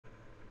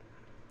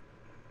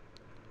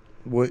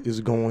What is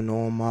going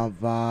on, my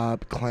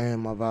vibe clan,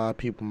 my vibe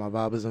people, my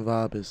vibers and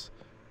vibers?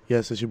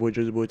 Yes, it's your boy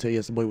Jerseyboiitay.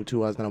 Yes, the boy with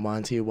two eyes, not a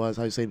mind. T was.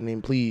 How you say the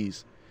name,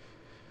 please?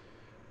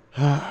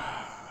 You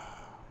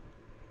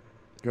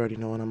already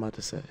know what I'm about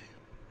to say.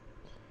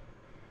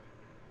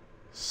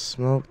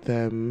 Smoke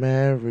that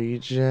Mary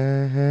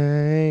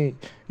Jane.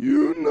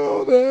 You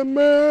know that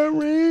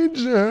Mary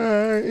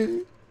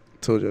Jane.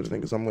 Told y'all the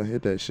niggas I'm gonna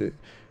hit that shit.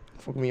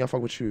 Fuck me, I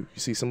fuck with you. You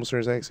see simple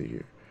transaction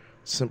here.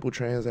 Simple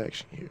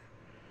transaction here.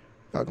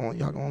 Y'all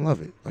gonna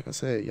love it. Like I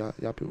said, y'all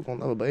people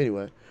gonna love it. But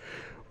anyway,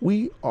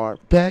 we are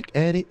back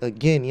at it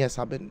again. Yes,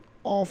 I've been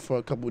off for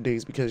a couple of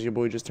days because your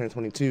boy just turned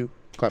 22.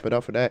 Clap it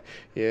up for that.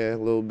 Yeah, a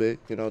little bit.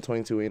 You know,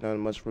 22 ain't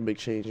nothing much for a big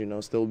change. You know,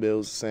 still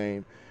bills the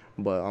same.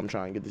 But I'm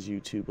trying to get this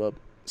YouTube up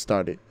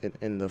started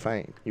in the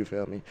fame. You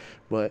feel me?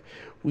 But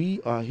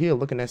we are here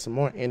looking at some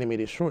more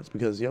animated shorts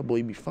because your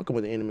boy be fucking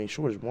with the anime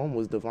shorts. One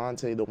was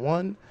Devontae the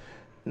One.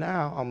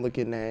 Now I'm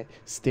looking at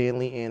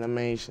Stanley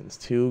animations.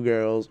 2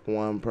 girls,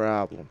 1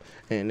 problem.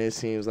 And it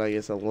seems like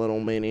it's a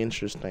little bit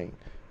interesting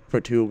for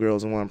 2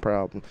 girls and 1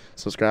 problem.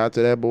 Subscribe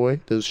to that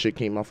boy. This shit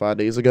came out 5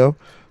 days ago.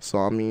 So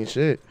I mean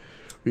shit.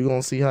 We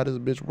gonna see how this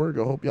bitch work.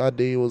 I hope y'all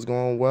day was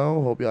going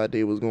well. Hope y'all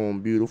day was going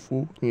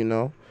beautiful, you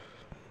know.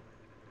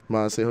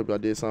 I say hope y'all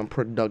did something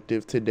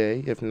productive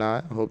today. If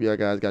not, I hope y'all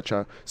guys got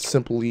your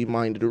simply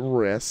minded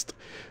rest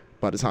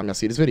by the time y'all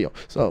see this video.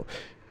 So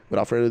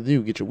without further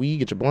ado, get your weed,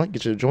 get your blunt,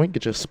 get your joint,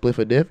 get your spliff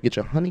of dip, get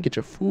your honey, get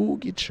your food,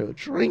 get your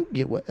drink,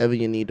 get whatever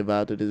you need to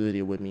vibe to this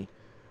video with me.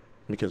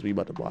 Because we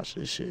about to watch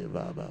this shit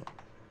vibe out.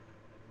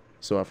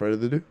 So without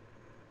further ado,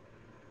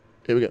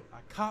 here we go. I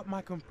caught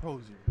my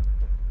composure.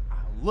 I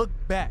look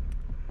back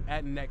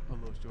at neck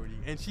pillow shorty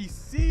and she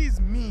sees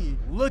me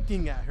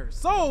looking at her,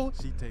 so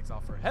she takes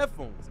off her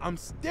headphones. I'm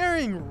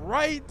staring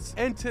right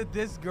into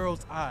this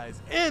girl's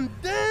eyes, and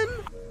then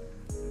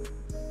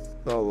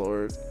oh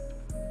Lord,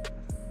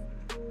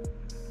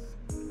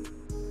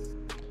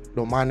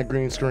 don't mind the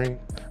green screen.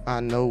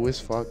 I know it's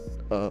fucked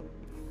up.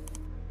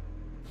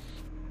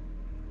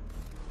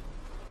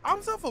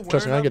 I'm self-aware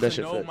Trust me, I get that enough to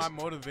shit know fixed. my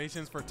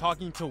motivations for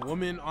talking to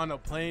women on a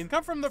plane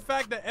come from the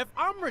fact that if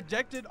I'm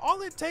rejected,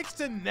 all it takes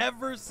to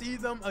never see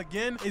them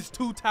again is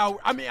 2 hours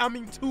of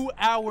traveling.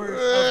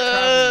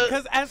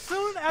 Because as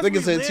soon as we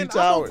land,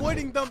 I'm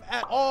avoiding them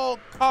at all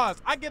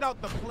costs. I get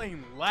out the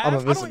plane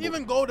last. I don't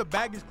even go to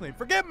baggage claim.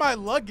 Forget my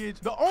luggage.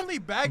 The only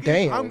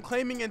baggage I'm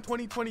claiming in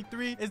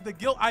 2023 is the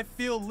guilt I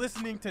feel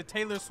listening to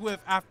Taylor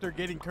Swift after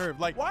getting curved.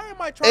 Like, why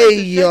am I trying to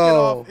shake it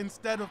off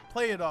instead of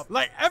play it off?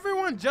 Like,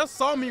 everyone just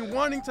saw me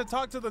wanting to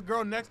talk to the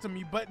girl next to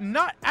me, but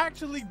not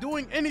actually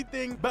doing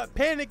anything but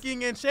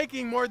panicking and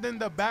shaking more than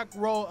the back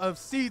row of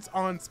seats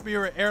on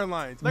Spirit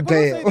Airlines. Like, when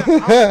I say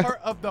that I'm part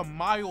of the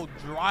Mile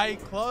Dry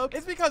Club,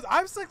 it's because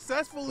I've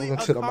successfully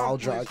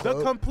accomplished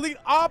the complete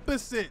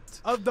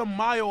opposite of the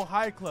Mile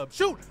High Club.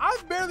 Shoot,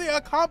 I've barely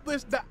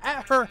accomplished the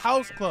At Her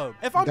House Club.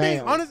 If I'm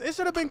being honest, it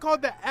should have been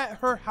called the At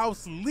Her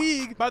House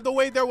League. By the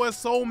way, there was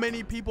so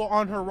many people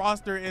on her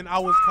roster and I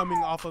was coming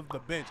off of the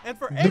bench. And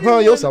for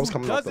anyone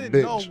who doesn't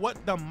know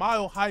what the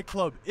Mile High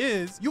Club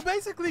is, you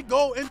basically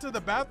go into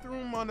the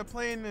bathroom on the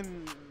plane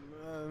and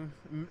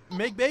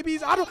make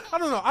babies. I don't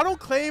know. I don't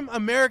claim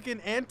American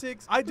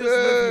antics. I just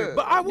live here.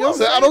 But I will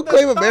say I don't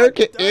claim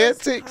American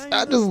antics.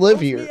 I just live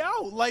here.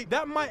 Like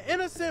that, my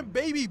innocent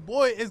baby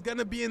boy is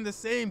gonna be in the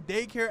same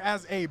daycare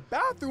as a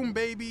bathroom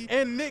baby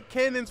and Nick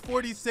Cannon's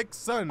 46th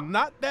son.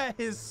 Not that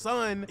his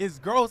son is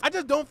gross. I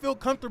just don't feel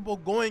comfortable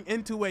going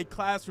into a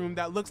classroom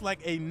that looks like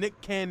a Nick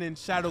Cannon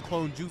shadow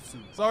clone jutsu.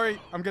 Sorry,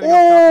 I'm getting off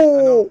topic.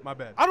 I know, my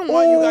bad. I don't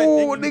want you guys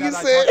thinking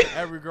that I talk to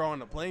every girl on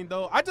the plane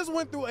though. I just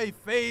went through a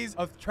phase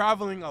of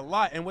traveling a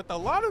lot, and with a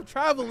lot of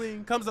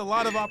traveling comes a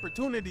lot of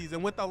opportunities,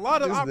 and with a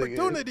lot of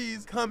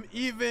opportunities come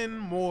even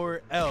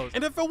more L's.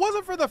 And if it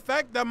wasn't for the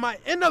fact that my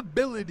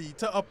inability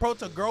to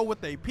approach a girl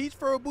with a peach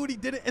for a booty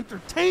didn't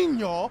entertain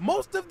y'all,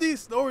 most of these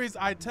stories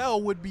I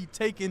tell would be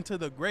taken to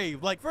the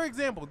grave. Like, for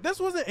example, this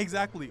wasn't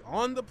exactly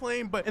on the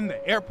plane, but in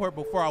the airport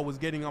before I was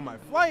getting on my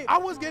flight, I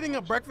was getting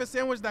a breakfast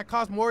sandwich that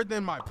cost more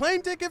than my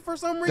plane ticket for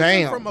some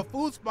reason from a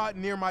food spot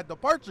near my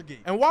departure gate.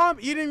 And while I'm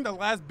eating the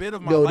last bit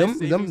of my life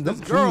savings, this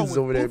girl with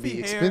over there be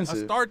expensive.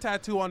 A star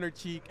tattoo on her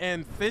cheek,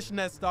 and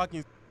fishnet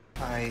stockings.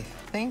 I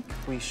think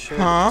we should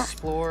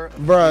explore.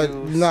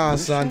 Bruh, nah,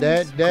 son,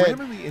 that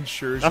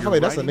ensures I feel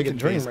like that's a nigga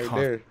dream right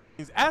there.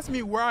 Asked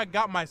me where I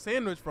got my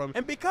sandwich from,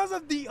 and because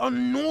of the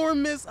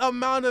enormous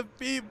amount of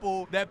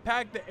people that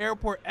pack the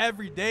airport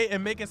every day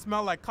and make it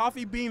smell like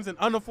coffee beans and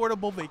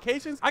unaffordable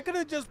vacations, I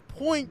couldn't just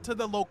point to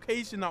the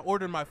location I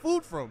ordered my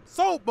food from.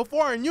 So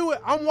before I knew it,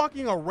 I'm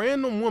walking a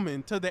random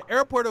woman to the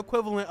airport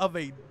equivalent of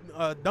a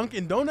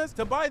Dunkin' Donuts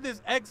to buy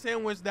this egg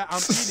sandwich that I'm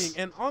eating,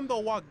 and on the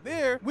walk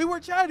there, we were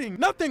chatting.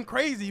 Nothing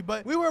crazy,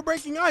 but we were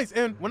breaking ice,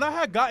 and when I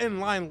had got in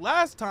line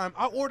last time,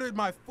 I ordered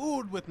my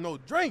food with no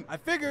drink. I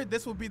figured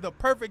this would be the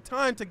perfect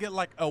time to get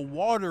like a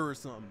water or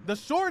something. The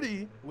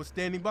shorty was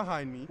standing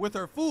behind me with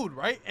her food,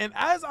 right? And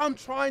as I'm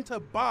trying to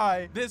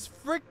buy this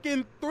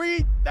freaking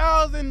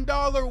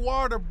 $3,000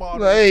 water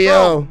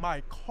bottle,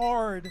 my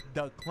card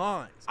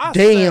declines. I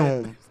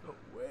said,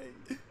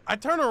 I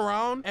turn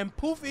around and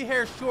poofy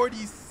hair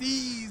shorty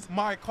sees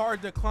my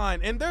card decline.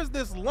 And there's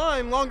this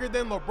line longer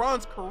than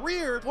LeBron's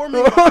career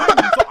forming behind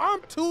me. So I'm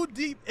too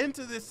deep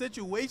into this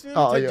situation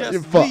to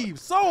just leave.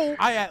 So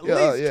I at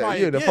least try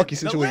again.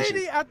 The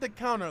lady at the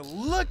counter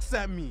looks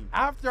at me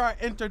after I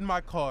entered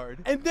my card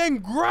and then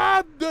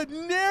grabbed the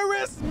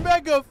nearest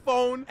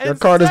megaphone and your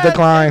card is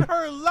declined. In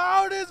her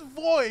loudest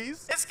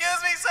voice,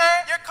 "Excuse me, sir,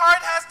 your card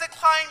has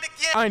declined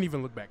again." I ain't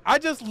even look back. I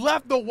just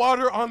left the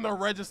water on the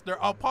register,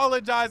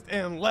 apologized,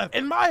 and left.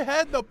 In my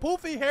head, the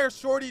poofy hair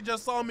shorty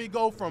just saw me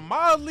go from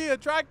mildly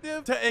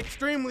attractive to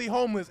extremely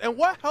homeless. And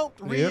what helped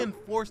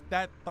reinforce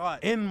that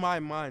thought in my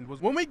mind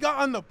was when we got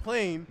on the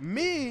plane,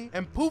 me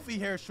and poofy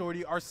hair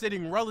shorty are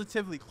sitting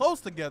relatively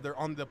close together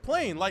on the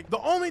plane. Like, the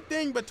only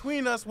thing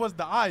between us was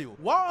the aisle.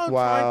 While I'm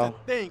trying to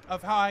think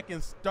of how I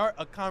can start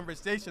a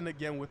conversation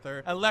again with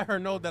her and let her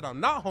know that I'm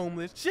not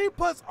homeless, she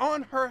puts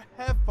on her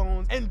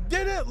headphones and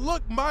didn't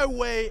look my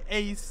way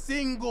a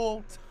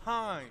single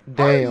time.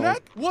 Her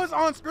neck was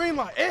on screen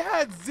line. It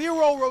had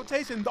zero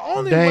rotation. The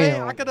only way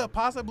I could have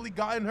possibly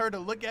gotten her to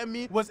look at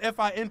me was if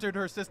I entered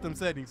her system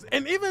settings.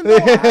 And even though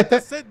I had to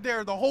sit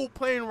there the whole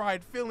plane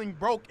ride feeling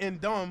broke and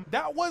dumb,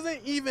 that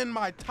wasn't even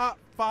my top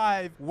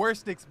 5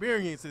 worst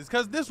experiences,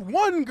 because this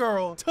one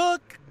girl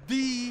took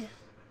the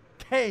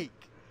cake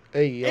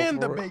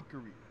and the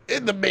bakery.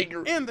 And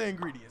the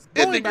ingredients.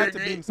 Going back to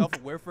being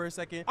self-aware for a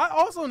second, I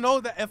also know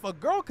that if a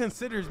girl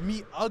considers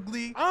me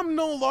ugly, I'm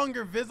no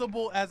longer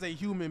visible as a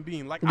human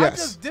being. Like, I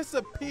just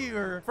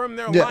disappear from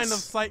their line of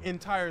sight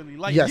entirely.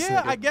 Like,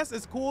 I guess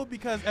it's cool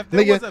because if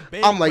there was a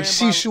baby, I'm like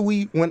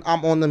Shishui when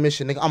I'm on the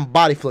mission. Nigga, I'm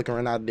body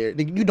flickering out there.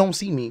 Nigga, you don't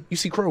see me. You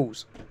see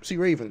crows. You see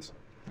ravens.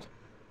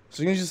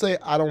 So you just say,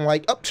 I don't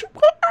like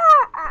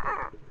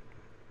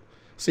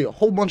see a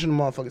whole bunch of them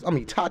motherfuckers.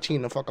 I'm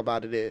Itachiing the fuck up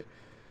out of there.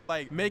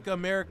 Like, make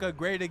America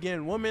great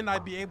again woman,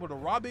 I'd be able to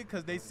rob it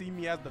because they see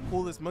me as the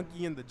coolest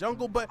monkey in the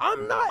jungle. But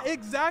I'm not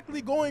exactly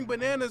going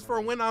bananas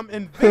for when I'm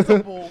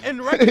invisible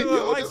in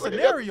regular life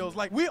scenarios.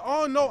 Like, we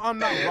all know I'm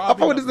not robbing. I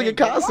fuck with this nigga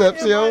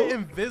concepts, yo. Why am I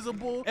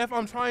invisible if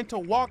I'm trying to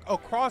walk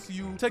across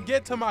you to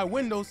get to my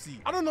window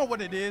seat? I don't know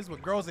what it is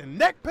with girls in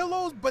neck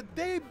pillows, but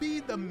they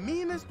be the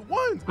meanest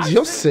ones.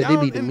 Yo said they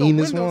be the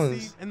meanest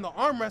ones. And the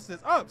armrest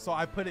is up, so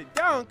I put it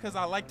down because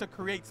I like to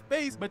create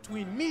space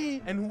between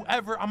me and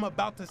whoever I'm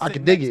about to sit I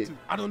can dig it.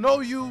 I don't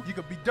know you. You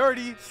could be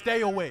dirty.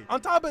 Stay away.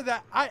 On top of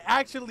that, I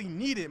actually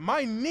need it.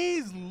 My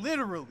knees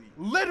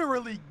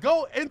literally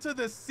go into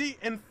the seat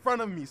in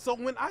front of me. So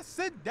when I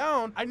sit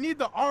down, I need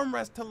the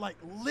armrest to like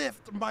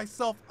lift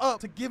myself up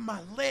to give my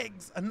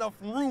legs enough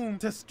room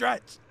to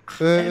stretch.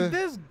 And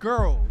this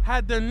girl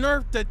had the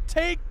nerve to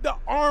take the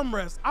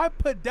armrest I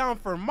put down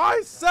for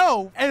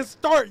myself and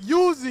start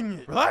using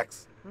it.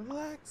 Relax.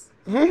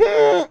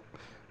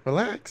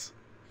 Relax.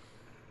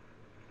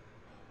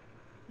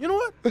 You know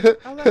what?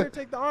 I let her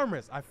take the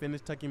armrest. I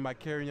finished tucking my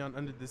carry-on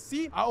under the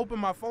seat. I opened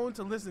my phone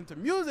to listen to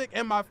music,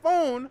 and my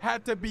phone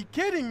had to be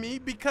kidding me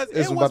because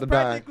it was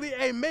practically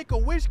a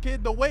Make-A-Wish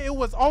kid the way it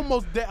was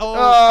almost dead.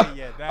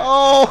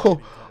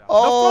 The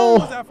phone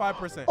was at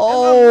 5%. And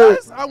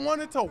unless I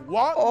wanted to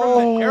walk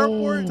from the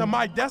airport to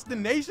my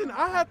destination,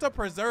 I had to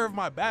preserve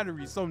my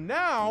battery. So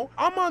now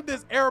I'm on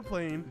this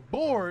airplane,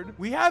 bored.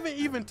 We haven't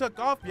even took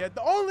off yet.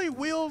 The only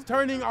wheels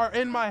turning are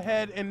in my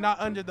head and not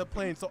under the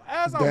plane. So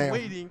as I'm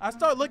waiting, I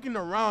start looking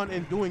around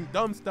and doing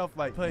dumb stuff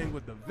like playing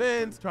with the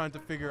vents, trying to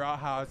figure out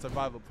how I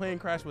survive a plane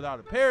crash without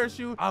a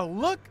parachute. I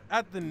look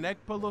at the neck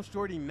pillow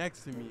shorty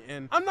next to me,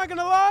 and I'm not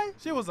gonna lie,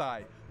 she was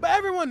alright. But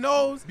everyone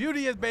knows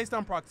beauty is based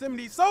on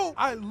proximity, so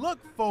I look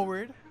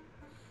forward.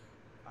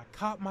 I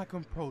caught my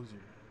composure.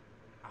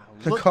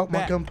 I look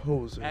back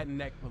at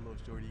neck pillow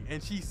shorty,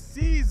 and she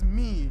sees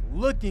me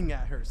looking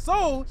at her,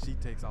 so she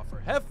takes off her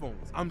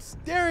headphones. I'm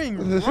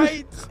staring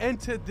right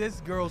into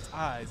this girl's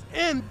eyes,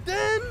 and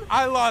then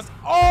I lost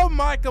all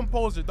my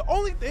composure. The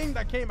only thing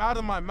that came out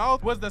of my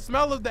mouth was the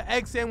smell of the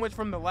egg sandwich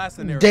from the last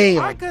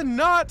scenario. I could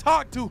not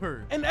talk to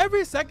her, and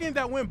every second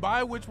that went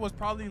by, which was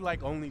probably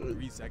like only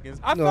 3 seconds,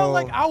 I felt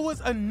like I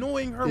was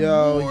annoying her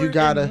more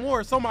and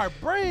more. So my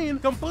brain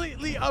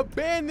completely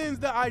abandons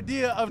the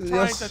idea of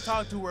trying to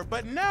talk to her.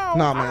 But now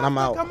I have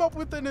to come up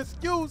with an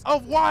excuse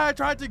of why I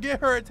tried to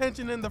get her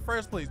attention in the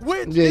first place,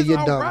 which is a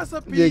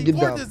recipe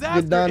for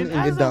disaster. And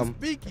as I'm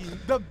speaking,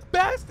 the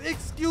best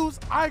excuse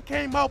I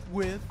came up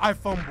with, I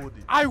fumbled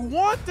it. I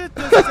wanted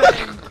to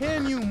say,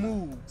 can you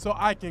move so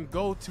I can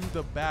go to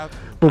the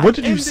bathroom? But what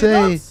did you say? I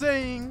ended up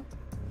saying,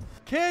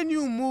 can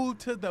you move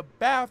to the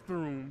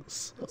bathroom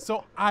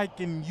so I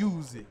can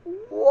use it?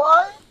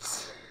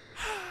 What?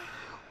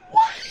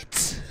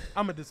 What?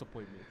 I'm a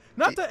disappointment.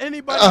 Not to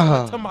anybody,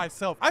 but to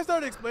myself. I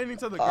started explaining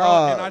to the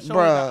girl, and I showed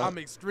her that I'm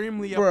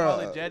extremely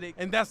apologetic,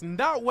 and that's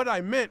not what I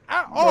meant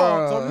at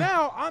all. So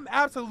now I'm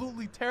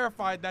absolutely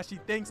terrified that she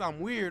thinks I'm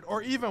weird,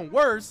 or even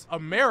worse,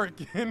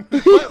 American.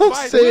 You don't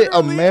say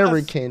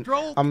American.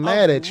 I'm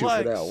mad at you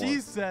for that one.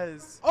 She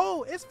says,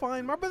 "Oh, it's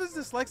fine. My brother's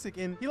dyslexic,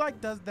 and he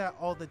like does that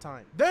all the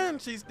time." Then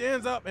she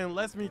stands up and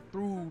lets me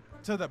through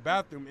to the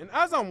bathroom, and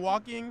as I'm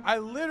walking, I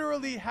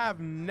literally have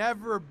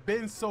never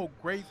been so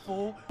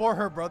grateful for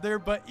her brother.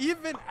 But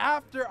even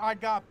after I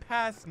got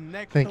past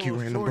next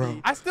to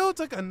shorty, I still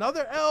took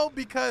another L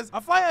because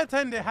a flight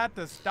attendant had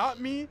to stop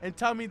me and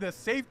tell me the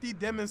safety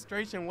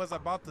demonstration was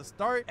about to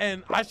start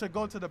and I should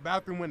go to the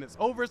bathroom when it's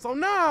over. So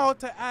now,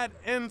 to add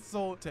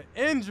insult to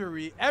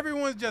injury,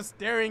 everyone's just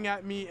staring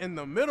at me in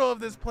the middle of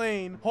this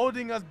plane,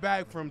 holding us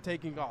back from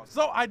taking off.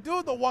 So I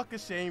do the walk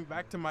of shame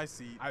back to my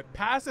seat. I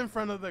pass in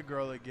front of the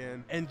girl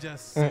again and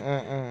just sit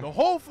the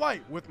whole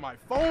flight with my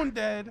phone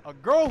dead, a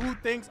girl who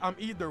thinks I'm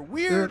either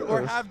weird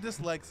or have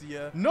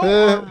dyslexia, no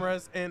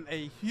armrest, and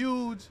a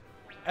huge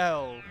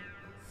L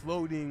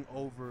floating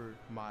over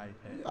my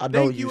head.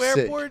 Thank you,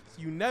 airports.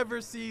 You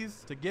never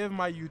cease to give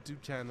my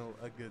YouTube channel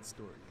a good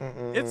story.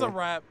 It's a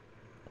wrap.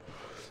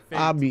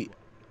 I be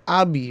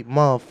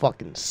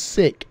motherfucking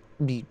sick.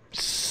 Be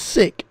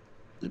sick.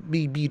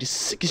 Be the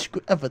sickest you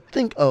could ever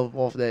think of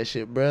off that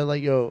shit, bro.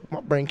 Like, yo,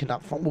 my brain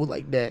cannot fumble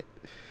like that.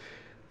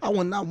 I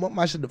would not want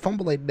my shit to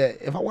fumble like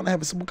that. If I want to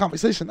have a simple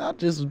conversation, I'll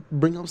just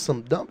bring up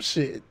some dumb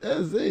shit.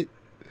 That's it.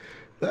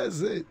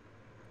 That's it.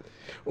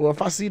 Or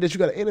if I see that you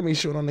got an anime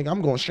shirt on, nigga,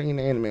 I'm going straight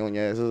into anime on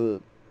your ass.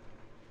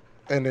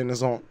 And then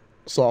it's on.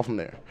 It's all from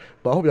there.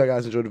 But I hope y'all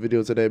guys enjoyed the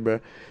video today, bro.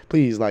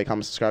 Please like,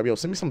 comment, subscribe. Yo,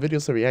 send me some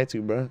videos to react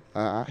to, bro.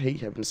 I hate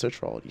having to search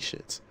for all these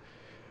shits.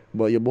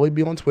 But your boy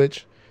be on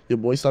Twitch. Your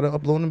boy started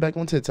uploading back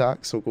on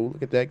TikTok. So go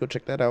look at that. Go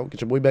check that out. Get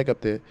your boy back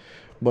up there.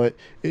 But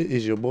it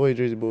is your boy,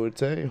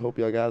 Jerseyboiitay. Hope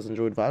y'all guys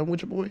enjoyed vibing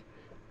with your boy.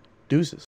 Deuces.